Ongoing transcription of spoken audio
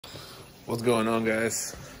What's going on,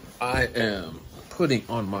 guys? I am putting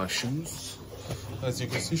on my shoes. As you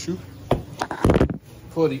can see,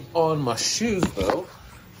 putting on my shoes though.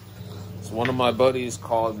 So one of my buddies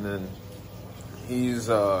called and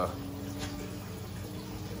he's I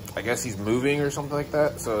guess he's moving or something like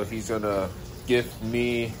that. So he's gonna give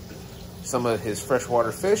me some of his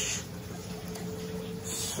freshwater fish.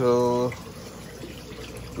 So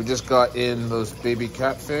we just got in those baby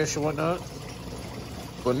catfish and whatnot.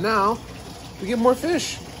 But now we get more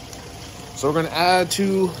fish. So we're gonna add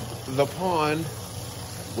to the pond.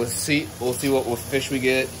 We'll see what fish we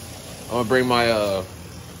get. I'm gonna bring my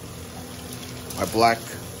my black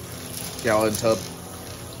gallon tub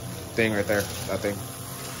thing right there. That thing.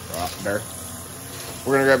 Right there.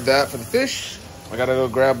 We're gonna grab that for the fish. I gotta go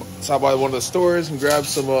stop by one of the stores and grab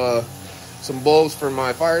some bulbs for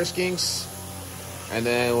my fire skinks. And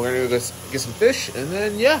then we're gonna go get some fish, and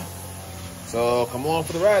then yeah. So come along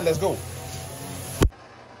for the ride, let's go.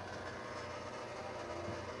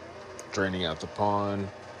 Draining out the pond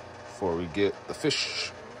before we get the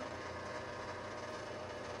fish.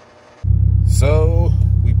 So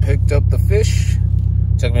we picked up the fish.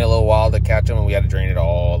 Took me a little while to catch them and we had to drain it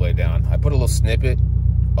all the way down. I put a little snippet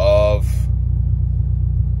of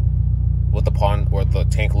what the pond or the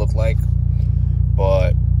tank looked like.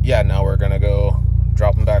 But yeah, now we're gonna go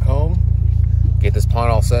drop them back home. Get this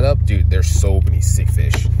pond all set up. Dude, there's so many sick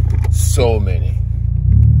fish. So many.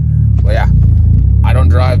 But yeah, I don't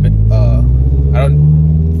drive, I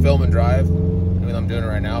don't film and drive. I mean, I'm doing it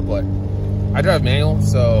right now, but I drive manual,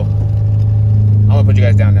 so I'm gonna put you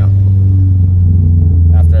guys down now.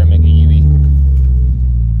 After I make a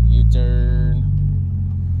U-turn.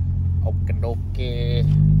 Okay.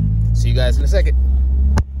 See you guys in a second.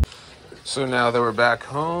 So now that we're back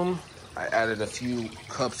home, I added a few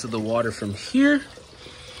cups of the water from here.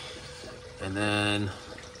 And then,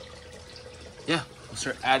 yeah, we'll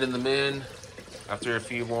start adding them in after a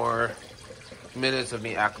few more minutes of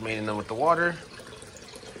me acclimating them with the water.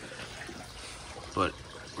 But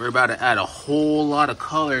we're about to add a whole lot of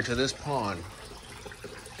color to this pond.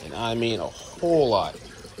 And I mean a whole lot.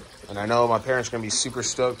 And I know my parents are gonna be super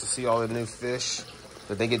stoked to see all the new fish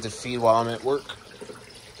that they get to feed while I'm at work.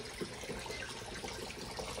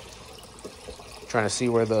 Trying to see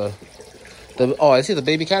where the oh, I see the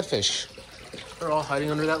baby catfish. They're all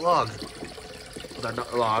hiding under that log.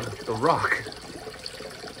 That log, the rock.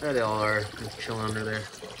 There they all are, just chilling under there.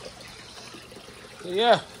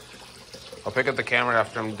 Yeah. I'll pick up the camera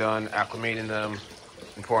after I'm done acclimating them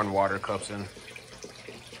and pouring water cups in.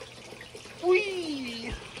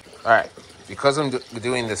 Whee! All right, because I'm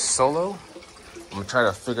doing this solo, I'm gonna try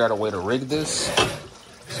to figure out a way to rig this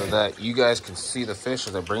so that you guys can see the fish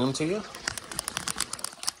as I bring them to you.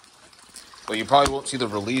 But you probably won't see the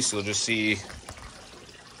release. You'll see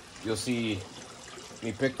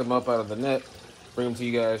me pick them up out of the net, bring them to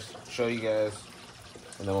you guys, show you guys,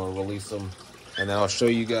 and then we'll release them. And then I'll show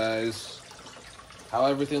you guys how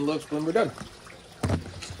everything looks when we're done.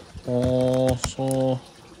 So,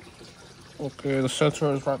 okay, the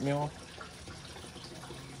sensor has brought me off.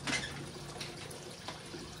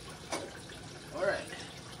 All right.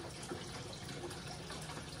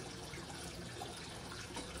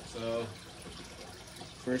 So,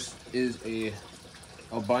 first is a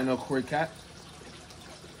albino koi cat.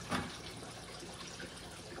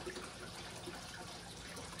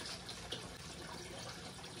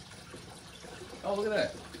 Oh, look at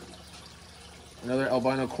that. Another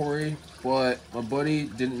albino koi, but my buddy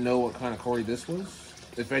didn't know what kind of koi this was.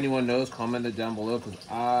 If anyone knows, comment it down below because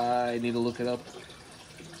I need to look it up.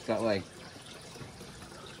 It's got like,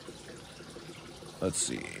 let's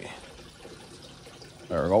see.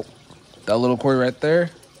 There we go. That little koi right there.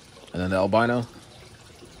 And then the albino.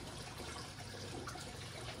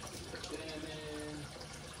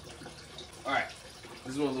 Alright.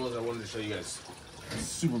 This is one of the ones I wanted to show you guys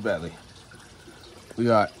super badly. We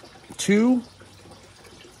got two.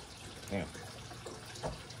 Damn.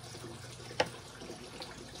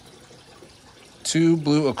 Two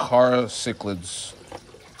blue Acara cichlids.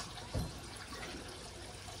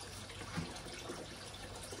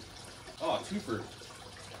 Oh, twofer.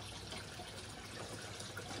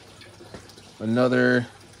 Another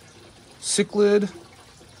cichlid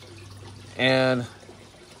and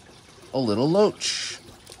a little loach.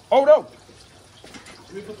 Oh no!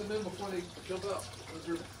 Let me put them in before they jump out.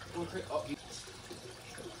 Oh, need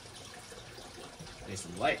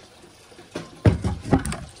some light.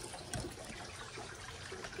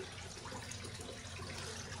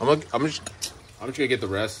 I'm just gonna get the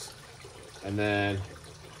rest, and then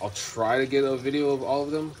I'll try to get a video of all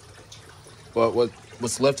of them. But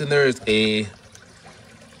what's left in there is a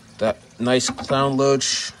That nice clown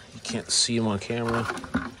loach. You can't see him on camera.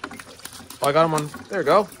 Oh, I got him on. There we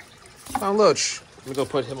go. Clown loach. Let me go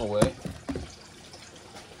put him away.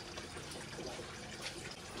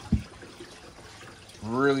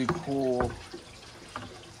 Really cool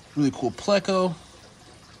pleco.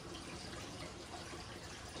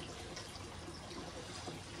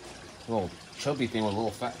 Little chubby thing with a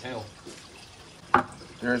little fat tail.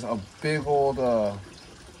 There's a big old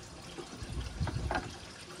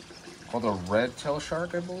called a red tail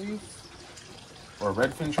shark, I believe, or a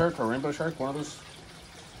red fin shark or rainbow shark, one of those.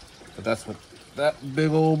 But that's what that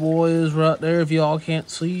big old boy is right there, if y'all can't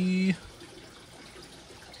see.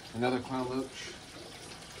 Another clown loach.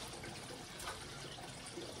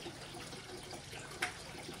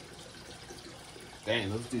 Dang,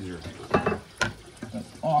 those dudes are... That's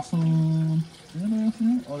awesome.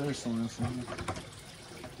 Oh, there's someone else in here.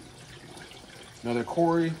 Another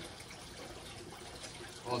Cory.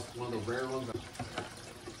 Oh, it's one of the rare ones.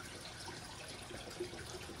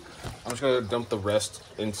 I'm just gonna dump the rest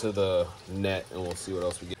into the net and we'll see what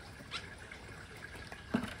else we get.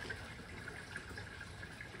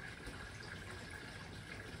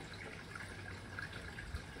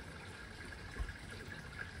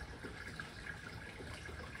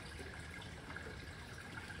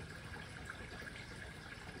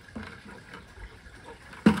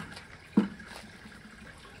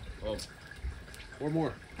 Oh, 4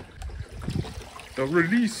 more. The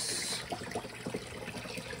release.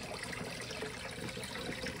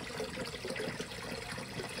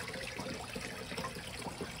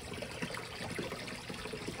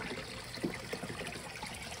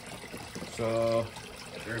 So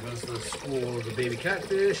there goes the school of the baby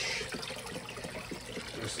catfish.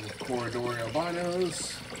 There's some corridor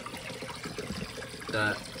albinos.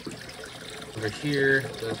 That over here,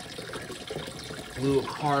 the blue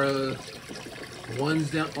Akara.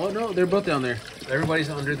 One's down. Oh no, they're both down there. Everybody's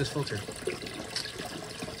under this filter.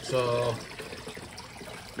 So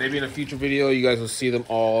maybe in a future video, you guys will see them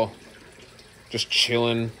all just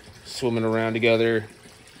chilling, swimming around together,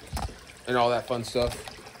 and all that fun stuff.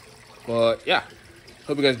 But yeah,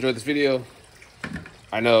 hope you guys enjoyed this video.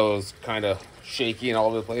 I know it was kind of shaky and all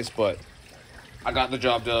over the place, but I got the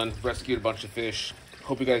job done. Rescued a bunch of fish.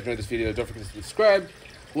 Hope you guys enjoyed this video. Don't forget to subscribe,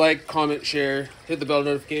 like, comment, share, hit the bell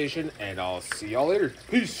notification, and I'll see y'all later.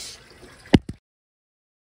 Peace.